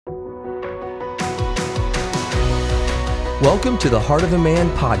Welcome to the Heart of a Man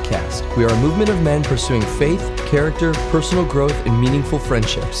podcast. We are a movement of men pursuing faith, character, personal growth, and meaningful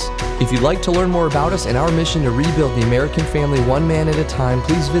friendships. If you'd like to learn more about us and our mission to rebuild the American family one man at a time,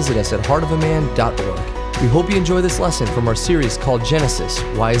 please visit us at heartofaman.org. We hope you enjoy this lesson from our series called Genesis,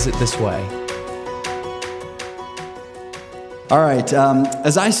 Why Is It This Way? All right,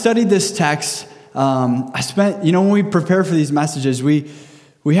 as I studied this text, I spent, when we prepare for these messages, we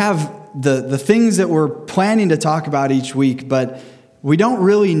have the things that we're planning to talk about each week, but we don't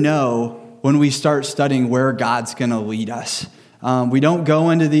really know when we start studying where God's going to lead us. We don't go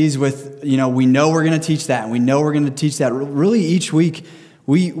into these with, we know we're going to teach that, and we know we're going to teach that. Really, each week,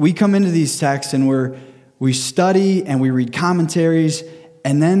 we come into these texts and we study and we read commentaries,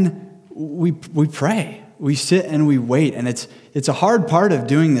 and then we pray. We sit and we wait, and it's a hard part of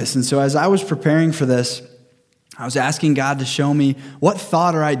doing this. And so as I was preparing for this, I was asking God to show me what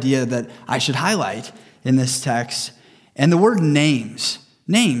thought or idea that I should highlight in this text. And the word names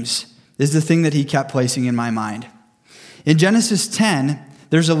is the thing that he kept placing in my mind. In Genesis 10,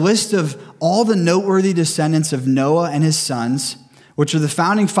 there's a list of all the noteworthy descendants of Noah and his sons, which are the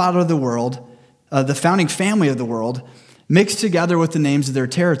founding father of the world, the founding family of the world, mixed together with the names of their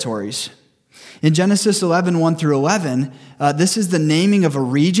territories. In Genesis 11, 1 through 11, this is the naming of a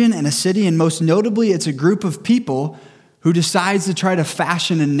region and a city, and most notably, it's a group of people who decides to try to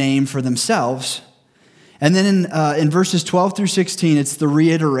fashion a name for themselves. And then in verses 12 through 16, it's the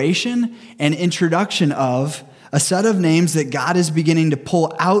reiteration and introduction of a set of names that God is beginning to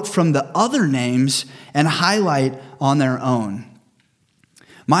pull out from the other names and highlight on their own.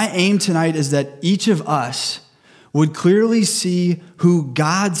 My aim tonight is that each of us would clearly see who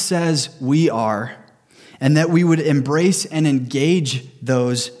God says we are, and that we would embrace and engage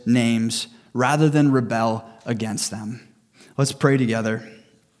those names rather than rebel against them. Let's pray together.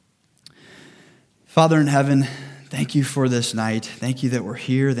 Father in heaven, thank you for this night. Thank you that we're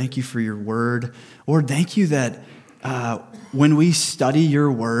here. Thank you for your word. Lord, thank you that when we study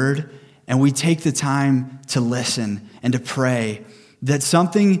your word and we take the time to listen and to pray, that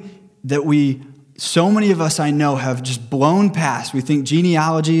something that so many of us I know have just blown past. We think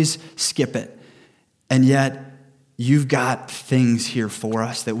genealogies, skip it. And yet, you've got things here for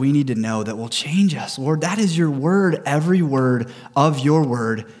us that we need to know that will change us. Lord, that is your word. Every word of your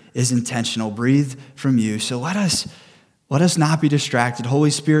word is intentional, breathed from you. So let us not be distracted.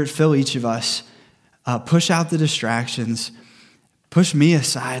 Holy Spirit, fill each of us. Push out the distractions. Push me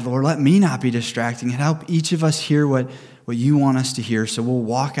aside, Lord. Let me not be distracting. And help each of us hear what you want us to hear. So we'll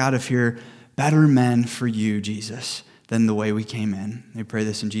walk out of here better men for you, Jesus, than the way we came in. We pray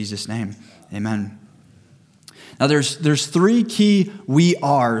this in Jesus' name. Amen. Now there's three key we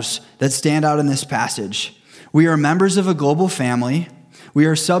ares that stand out in this passage. We are members of a global family. We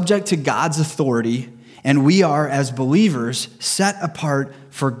are subject to God's authority. And we are, as believers, set apart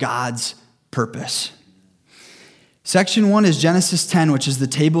for God's purpose. Section 1 is Genesis 10, which is the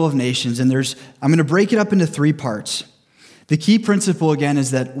table of nations. And I'm going to break it up into three parts. The key principle, again,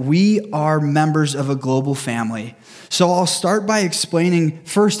 is that we are members of a global family. So I'll start by explaining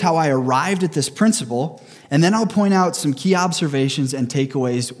first how I arrived at this principle, and then I'll point out some key observations and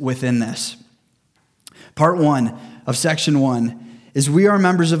takeaways within this. Part 1 of Section 1 is we are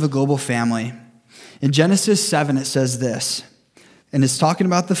members of a global family. In Genesis 7, it says this, and it's talking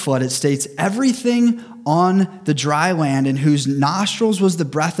about the flood. It states, everything on the dry land in whose nostrils was the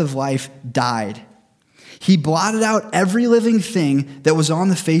breath of life died. He blotted out every living thing that was on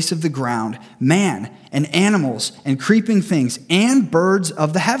the face of the ground, man and animals and creeping things and birds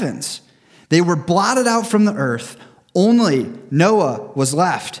of the heavens. They were blotted out from the earth. Only Noah was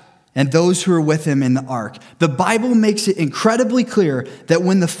left and those who were with him in the ark. The Bible makes it incredibly clear that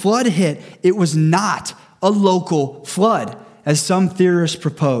when the flood hit, it was not a local flood, as some theorists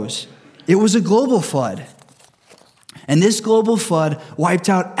propose. It was a global flood. And this global flood wiped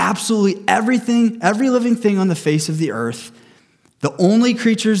out absolutely everything, every living thing on the face of the earth. The only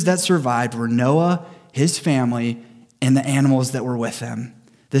creatures that survived were Noah, his family, and the animals that were with him.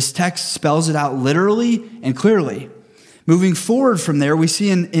 This text spells it out literally and clearly. Moving forward from there, we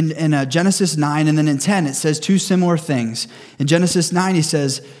see in Genesis 9 and then in 10, it says two similar things. In Genesis 9, he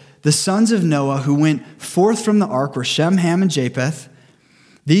says, the sons of Noah who went forth from the ark were Shem, Ham, and Japheth.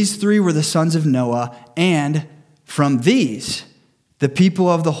 These three were the sons of Noah, and from these, the people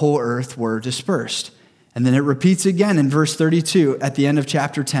of the whole earth were dispersed. And then it repeats again in verse 32 at the end of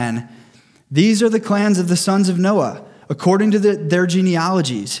chapter 10. These are the clans of the sons of Noah, according to their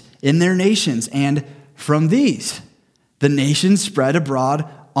genealogies, in their nations. And from these, the nations spread abroad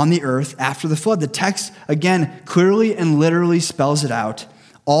on the earth after the flood. The text, again, clearly and literally spells it out.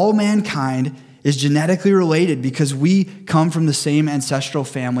 All mankind is genetically related because we come from the same ancestral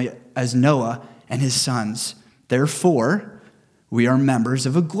family as Noah and his sons. Therefore, we are members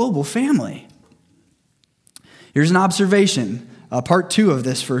of a global family. Here's an observation. Part 2 of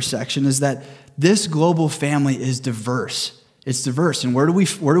this first section is that this global family is diverse. It's diverse. And where do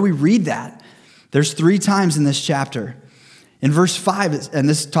we read that? There's 3 times in this chapter. In verse 5, and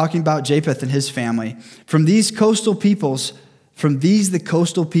this is talking about Japheth and his family. From these the coastal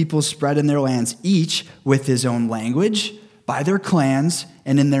peoples spread in their lands, each with his own language, by their clans,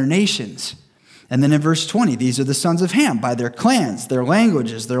 and in their nations. And then in verse 20, these are the sons of Ham, by their clans, their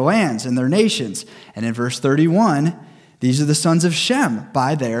languages, their lands, and their nations. And in verse 31, these are the sons of Shem,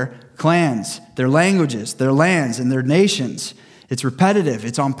 by their clans, their languages, their lands, and their nations. It's repetitive.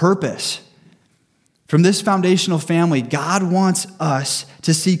 It's on purpose. From this foundational family, God wants us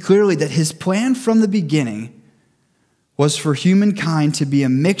to see clearly that his plan from the beginning was for humankind to be a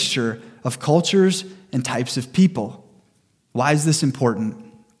mixture of cultures and types of people. Why is this important?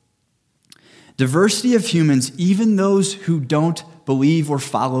 Diversity of humans, even those who don't believe or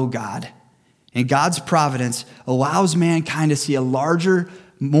follow God, and God's providence allows mankind to see a larger,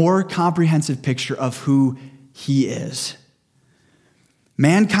 more comprehensive picture of who he is.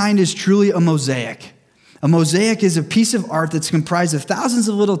 Mankind is truly a mosaic. A mosaic is a piece of art that's comprised of thousands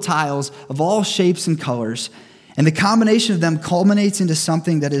of little tiles of all shapes and colors, and the combination of them culminates into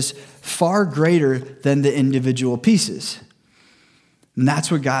something that is far greater than the individual pieces. And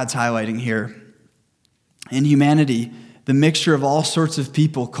that's what God's highlighting here. In humanity, the mixture of all sorts of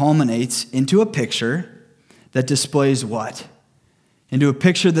people culminates into a picture that displays what? Into a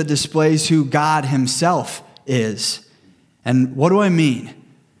picture that displays who God himself is. And what do I mean?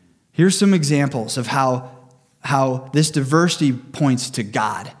 Here's some examples of how this diversity points to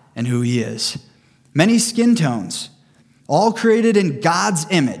God and who he is. Many skin tones, all created in God's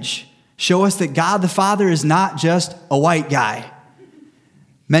image, show us that God the Father is not just a white guy.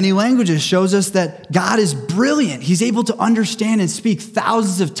 Many languages shows us that God is brilliant. He's able to understand and speak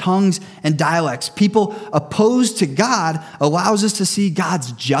thousands of tongues and dialects. People opposed to God allows us to see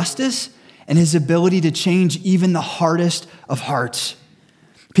God's justice and his ability to change even the hardest of hearts.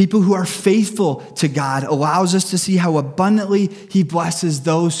 People who are faithful to God allows us to see how abundantly he blesses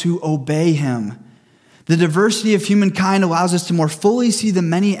those who obey him. The diversity of humankind allows us to more fully see the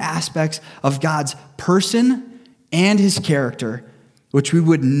many aspects of God's person and his character, which we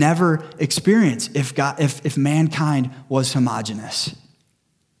would never experience if mankind was homogeneous.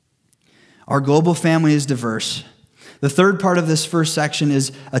 Our global family is diverse. The third part of this first section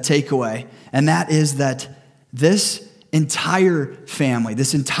is a takeaway, and that is that this entire family,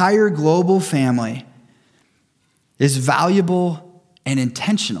 this entire global family is valuable and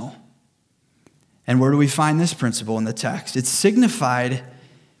intentional. And where do we find this principle in the text? It's signified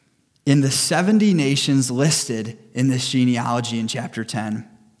in the 70 nations listed in this genealogy in chapter 10.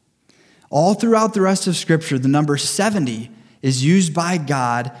 All throughout the rest of Scripture, the number 70 is used by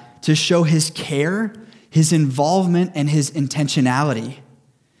God to show his care, his involvement, and his intentionality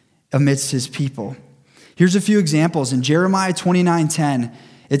amidst his people. Here's a few examples. In Jeremiah 29:10,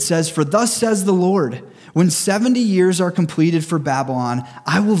 it says, "For thus says the Lord, when 70 years are completed for Babylon,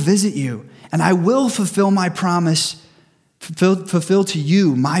 I will visit you, and I will fulfill to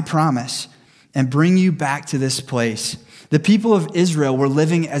you my promise, and bring you back to this place." The people of Israel were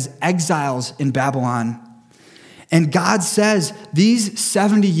living as exiles in Babylon. And God says these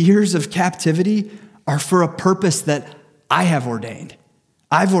 70 years of captivity are for a purpose that I have ordained.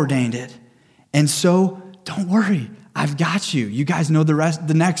 I've ordained it. And so don't worry, I've got you. You guys know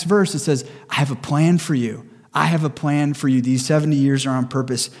the next verse. It says, I have a plan for you. I have a plan for you. These 70 years are on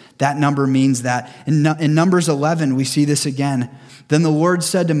purpose. That number means that. In Numbers 11, we see this again. Then the Lord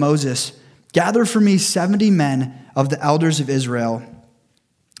said to Moses, "Gather for me 70 men of the elders of Israel,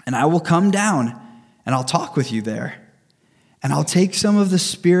 and I will come down and I'll talk with you there. And I'll take some of the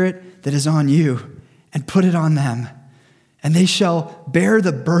spirit that is on you and put it on them. And they shall bear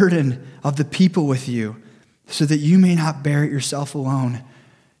the burden of the people with you, so that you may not bear it yourself alone."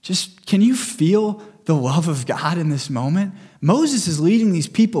 Just, can you feel the love of God in this moment? Moses is leading these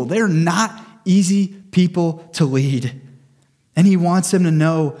people. They're not easy people to lead. And he wants them to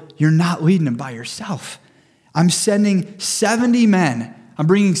know, you're not leading them by yourself. I'm sending 70 men. I'm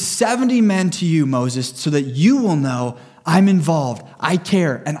bringing 70 men to you, Moses, so that you will know I'm involved, I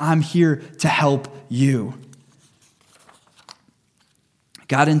care, and I'm here to help you.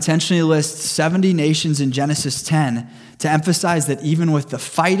 God intentionally lists 70 nations in Genesis 10 to emphasize that even with the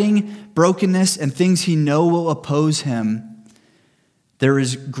fighting, brokenness, and things he knows will oppose him, there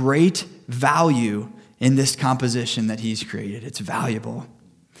is great value in this composition that he's created. It's valuable.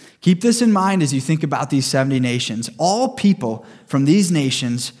 Keep this in mind as you think about these 70 nations. All people from these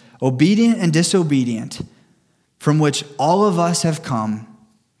nations, obedient and disobedient, from which all of us have come,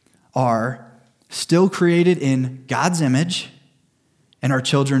 are still created in God's image and are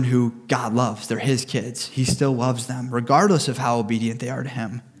children who God loves. They're his kids. He still loves them, regardless of how obedient they are to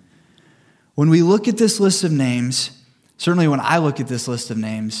him. When we look at this list of names, certainly when I look at this list of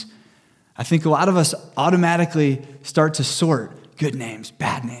names, I think a lot of us automatically start to sort good names,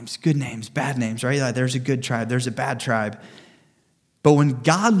 bad names, good names, bad names, right? Like there's a good tribe, there's a bad tribe. But when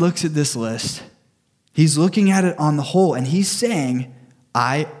God looks at this list, he's looking at it on the whole, and he's saying,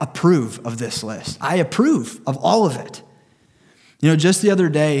 I approve of this list. I approve of all of it. You know, just the other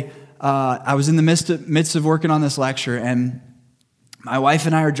day, I was in the midst of working on this lecture, and my wife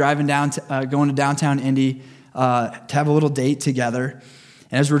and I are driving down, going to downtown Indy to have a little date together.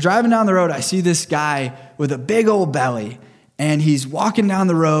 And as we're driving down the road, I see this guy with a big old belly, and he's walking down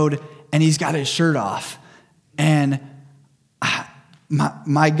the road, and he's got his shirt off. And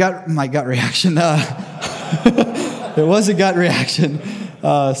my gut reaction, it was a gut reaction,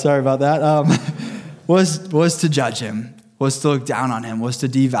 sorry about that, was to judge him, was to look down on him, was to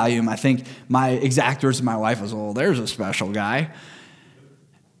devalue him. I think my exact words to my wife was, well, there's a special guy.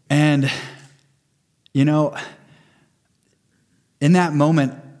 And, you know, in that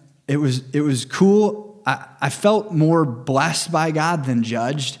moment, it was cool. I felt more blessed by God than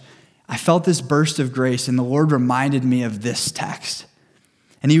judged. I felt this burst of grace, and the Lord reminded me of this text.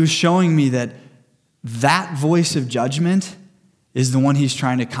 And he was showing me that voice of judgment is the one he's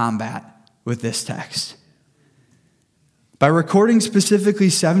trying to combat with this text. By recording specifically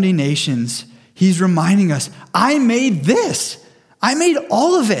 70 nations, he's reminding us, I made this. I made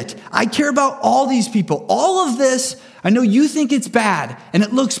all of it. I care about all these people. All of this, I know you think it's bad and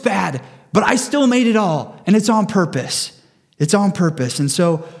it looks bad, but I still made it all, and it's on purpose. It's on purpose. And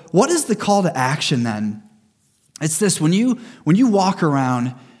so what is the call to action then? It's this: when you walk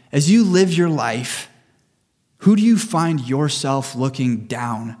around, as you live your life, who do you find yourself looking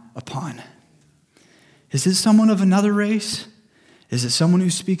down upon? Is it someone of another race? Is it someone who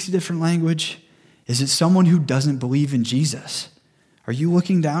speaks a different language? Is it someone who doesn't believe in Jesus? Are you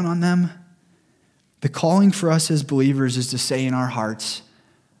looking down on them? The calling for us as believers is to say in our hearts,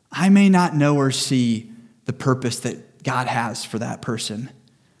 I may not know or see the purpose that God has for that person,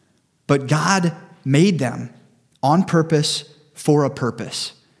 but God made them on purpose for a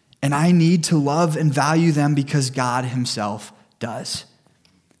purpose. And I need to love and value them because God himself does.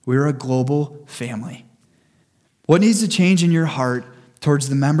 We're a global family. What needs to change in your heart towards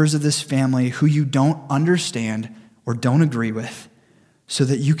the members of this family who you don't understand or don't agree with, so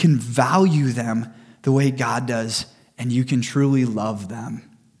that you can value them the way God does and you can truly love them?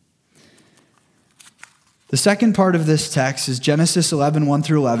 The second part of this text is Genesis 11, 1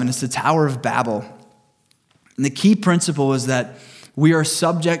 through 11. It's the Tower of Babel. And the key principle is that we are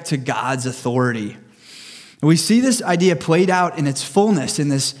subject to God's authority. And we see this idea played out in its fullness in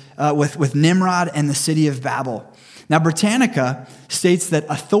this with Nimrod and the city of Babel. Now, Britannica states that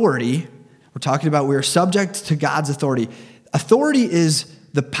authority, we're talking about we are subject to God's authority. Authority is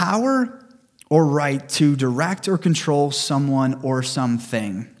the power or right to direct or control someone or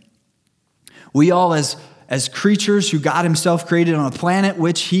something. We all, as creatures who God himself created on a planet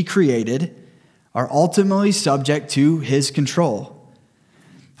which he created, are ultimately subject to his control.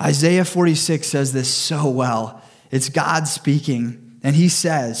 Isaiah 46 says this so well. It's God speaking, and he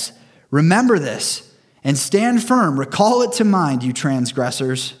says, remember this and stand firm. Recall it to mind, you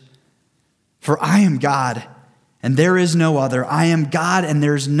transgressors. For I am God, and there is no other. I am God, and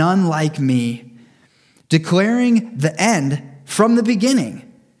there is none like me, declaring the end from the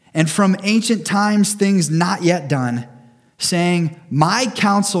beginning, and from ancient times things not yet done, saying, my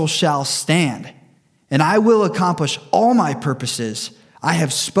counsel shall stand, and I will accomplish all my purposes. I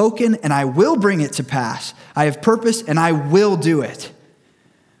have spoken, and I will bring it to pass. I have purposed, and I will do it.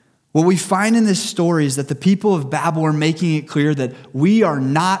 What we find in this story is that the people of Babel are making it clear that we are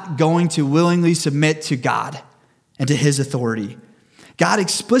not going to willingly submit to God and to his authority. God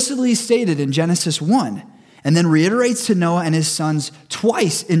explicitly stated in Genesis 1, and then reiterates to Noah and his sons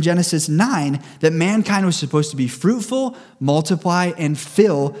twice in Genesis 9 that mankind was supposed to be fruitful, multiply, and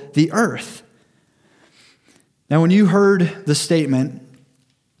fill the earth. Now, when you heard the statement,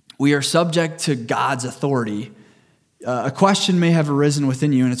 we are subject to God's authority, a question may have arisen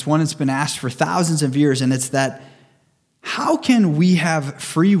within you, and it's one that's been asked for thousands of years, and it's that, how can we have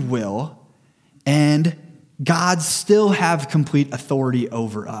free will and God still have complete authority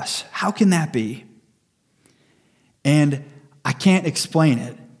over us? How can that be? And I can't explain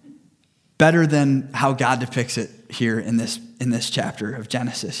it better than how God depicts it here in this chapter of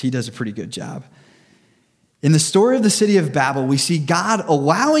Genesis. He does a pretty good job. In the story of the city of Babel, we see God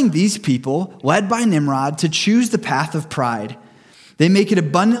allowing these people, led by Nimrod, to choose the path of pride. They make it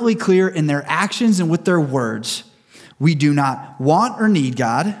abundantly clear in their actions and with their words. We do not want or need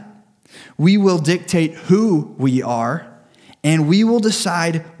God. We will dictate who we are, and we will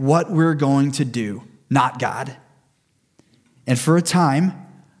decide what we're going to do, not God. And for a time,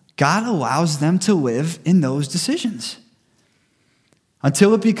 God allows them to live in those decisions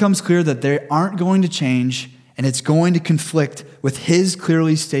until it becomes clear that they aren't going to change and it's going to conflict with his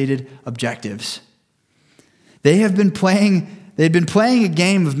clearly stated objectives. They'd been playing a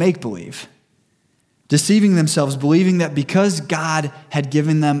game of make-believe, deceiving themselves, believing that because God had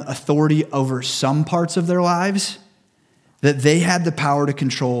given them authority over some parts of their lives, that they had the power to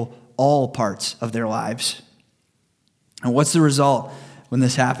control all parts of their lives. And what's the result when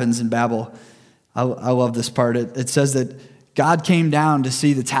this happens in Babel? I love this part. It says that God came down to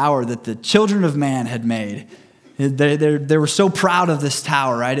see the tower that the children of man had made. They were so proud of this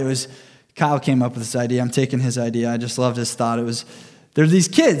tower, right? Kyle came up with this idea. I'm taking his idea. I just loved his thought. There are these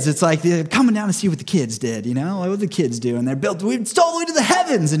kids. It's like they're coming down to see what the kids did, like what the kids do. And it's all the way to the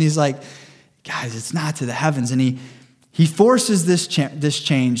heavens. And he's like, guys, it's not to the heavens. And he forces this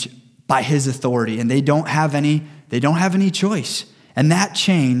change by his authority. And they don't have any choice. And that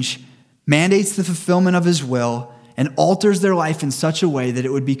change mandates the fulfillment of his will and alters their life in such a way that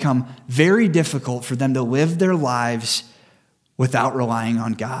it would become very difficult for them to live their lives without relying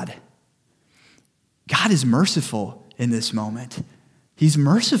on God. God is merciful in this moment. He's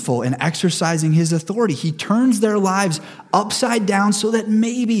merciful in exercising his authority. He turns their lives upside down so that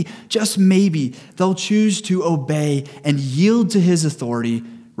maybe, just maybe, they'll choose to obey and yield to his authority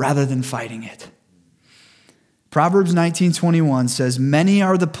rather than fighting it. Proverbs 19:21 says, "Many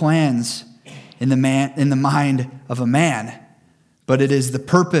are the plans in the mind of a man, but it is the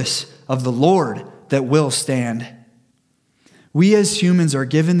purpose of the Lord that will stand." We as humans are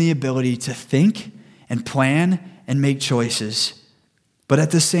given the ability to think and plan and make choices. But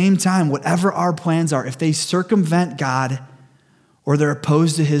at the same time, whatever our plans are, if they circumvent God or they're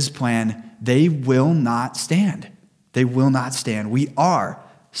opposed to his plan, they will not stand. They will not stand. We are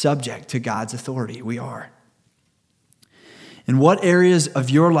subject to God's authority. We are. In what areas of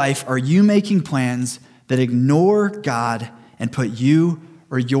your life are you making plans that ignore God and put you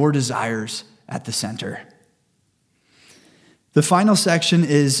or your desires at the center? The final section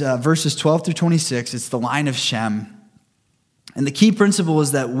is verses 12 through 26. It's the line of Shem. And the key principle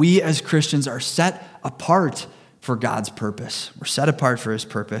is that we as Christians are set apart for God's purpose. We're set apart for his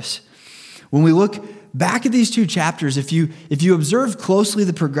purpose. When we look back at these two chapters, if you observe closely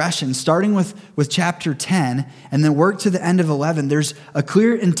the progression, starting with chapter 10 and then work to the end of 11, there's a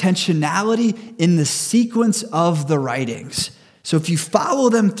clear intentionality in the sequence of the writings. So if you follow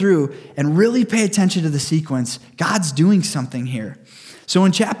them through and really pay attention to the sequence, God's doing something here. So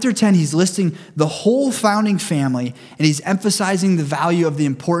in chapter 10, he's listing the whole founding family, and he's emphasizing the value of the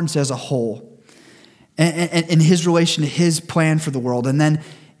importance as a whole and in his relation to his plan for the world. And then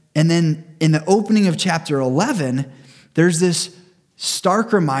in the opening of chapter 11, there's this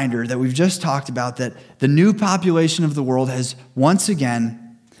stark reminder that we've just talked about, that the new population of the world has once again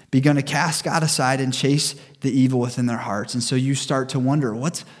begun to cast God aside and chase the evil within their hearts. And so you start to wonder,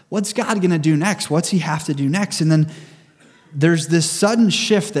 what's God going to do next? What's he have to do next? And then there's this sudden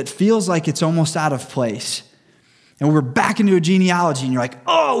shift that feels like it's almost out of place. And we're back into a genealogy, and you're like,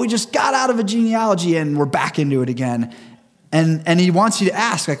 oh, we just got out of a genealogy and we're back into it again. And he wants you to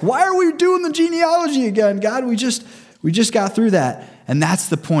ask, like, why are we doing the genealogy again, God? We just got through that. And that's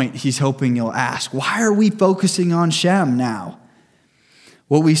the point he's hoping you'll ask. Why are we focusing on Shem now?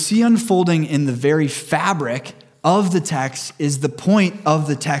 What we see unfolding in the very fabric of the text is the point of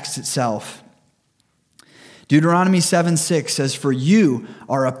the text itself. Deuteronomy 7:6 says, "For you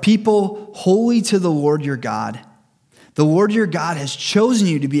are a people holy to the Lord your God. The Lord your God has chosen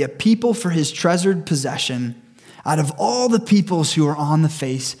you to be a people for his treasured possession out of all the peoples who are on the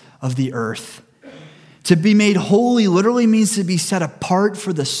face of the earth." To be made holy literally means to be set apart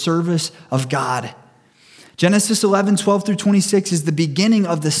for the service of God. Genesis 11:12 through 26 is the beginning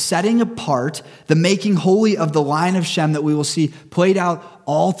of the setting apart, the making holy of the line of Shem that we will see played out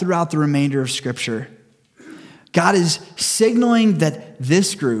all throughout the remainder of Scripture. God is signaling that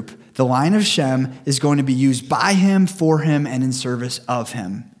this group, the line of Shem, is going to be used by him, for him, and in service of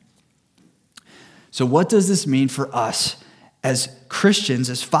him. So what does this mean for us as Christians,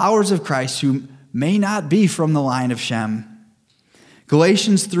 as followers of Christ who may not be from the line of Shem?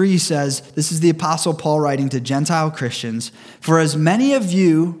 Galatians 3 says, this is the Apostle Paul writing to Gentile Christians, "For as many of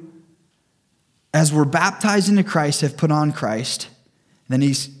you as we're baptized into Christ, have put on Christ. Then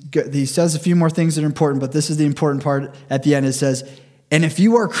he says a few more things that are important, but this is the important part at the end. It says, and if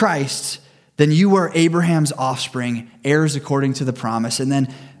you are Christ's, then you are Abraham's offspring, heirs according to the promise. And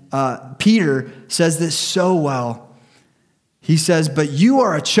then Peter says this so well. He says, but you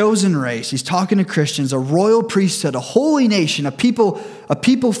are a chosen race. He's talking to Christians, a royal priesthood, a holy nation, a people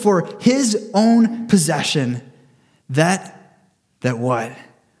for his own possession. That what?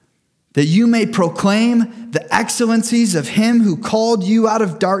 That you may proclaim the excellencies of him who called you out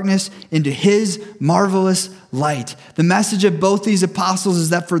of darkness into his marvelous light. The message of both these apostles is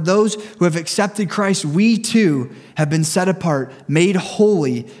that for those who have accepted Christ, we too have been set apart, made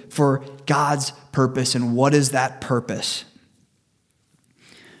holy for God's purpose. And what is that purpose?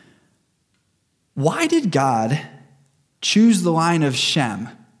 Why did God choose the line of Shem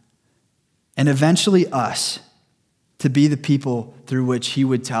and eventually us to be the people through which he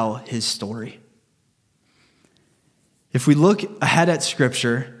would tell his story? If we look ahead at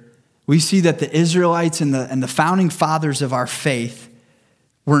Scripture, we see that the Israelites and the founding fathers of our faith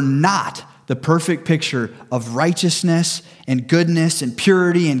were not the perfect picture of righteousness and goodness and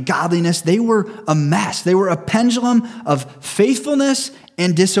purity and godliness. They were a mess. They were a pendulum of faithfulness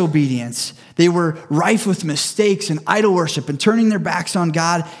and disobedience. They were rife with mistakes and idol worship and turning their backs on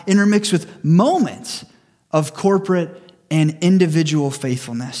God, intermixed with moments of corporate and individual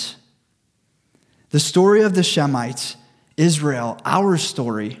faithfulness. The story of the Shemites, Israel, our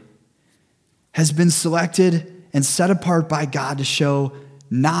story, has been selected and set apart by God to show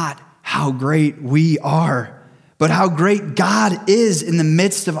not how great we are, but how great God is in the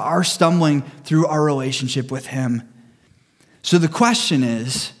midst of our stumbling through our relationship with him. So the question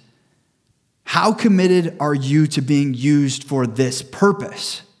is, how committed are you to being used for this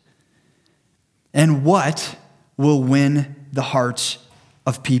purpose? And what will win the hearts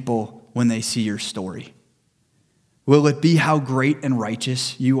of people when they see your story? Will it be how great and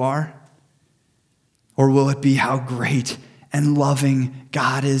righteous you are? Or will it be how great and loving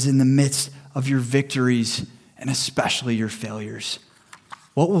God is in the midst of your victories and especially your failures?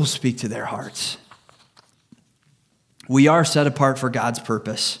 What will speak to their hearts? We are set apart for God's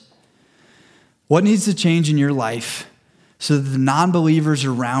purpose. What needs to change in your life so that the non-believers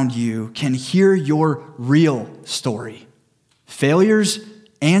around you can hear your real story, failures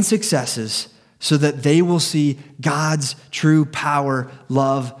and successes, so that they will see God's true power,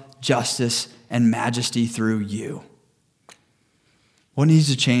 love, justice, and majesty through you? What needs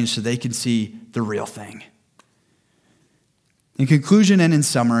to change so they can see the real thing? In conclusion and in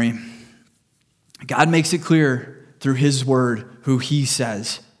summary, God makes it clear through his word who he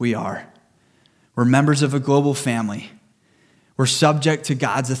says we are. We're members of a global family. We're subject to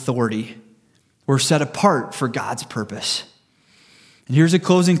God's authority. We're set apart for God's purpose. And here's a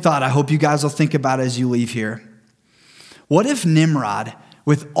closing thought I hope you guys will think about as you leave here. What if Nimrod,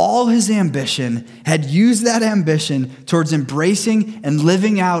 with all his ambition, had used that ambition towards embracing and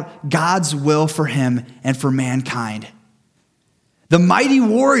living out God's will for him and for mankind? The mighty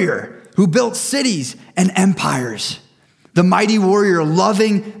warrior who built cities and empires. The mighty warrior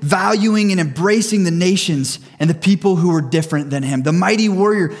loving, valuing, and embracing the nations and the people who were different than him. The mighty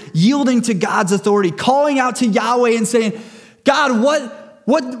warrior yielding to God's authority, calling out to Yahweh and saying, God,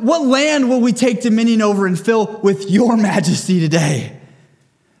 what land will we take dominion over and fill with your majesty today?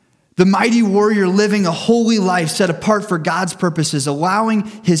 The mighty warrior living a holy life set apart for God's purposes, allowing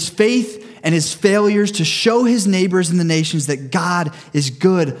his faith and his failures to show his neighbors in the nations that God is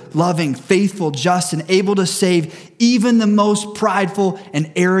good, loving, faithful, just, and able to save even the most prideful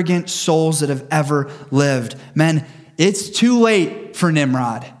and arrogant souls that have ever lived. Men, it's too late for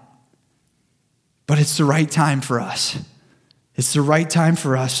Nimrod, but it's the right time for us. It's the right time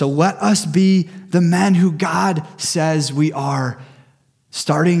for us. So let us be the men who God says we are.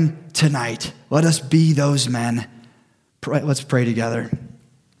 Starting tonight, let us be those men. Let's pray together.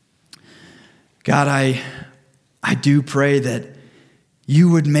 God, I do pray that you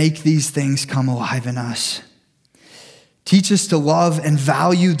would make these things come alive in us. Teach us to love and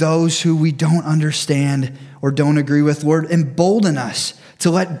value those who we don't understand or don't agree with. Lord, embolden us to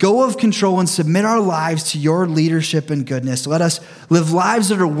let go of control and submit our lives to your leadership and goodness. Let us live lives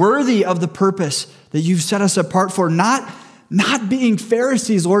that are worthy of the purpose that you've set us apart for, not being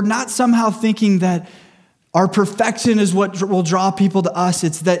Pharisees, Lord, not somehow thinking that our perfection is what will draw people to us.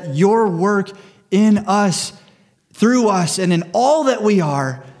 It's that your work in us, through us, and in all that we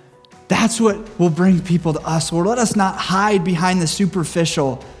are, that's what will bring people to us. Lord, let us not hide behind the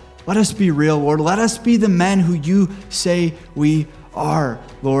superficial. Let us be real, Lord. Let us be the men who you say we are,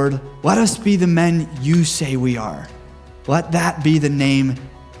 Lord. Let us be the men you say we are. Let that be the name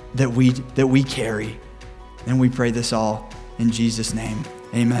that we carry. And we pray this all in Jesus' name.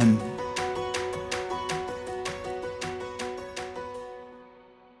 Amen.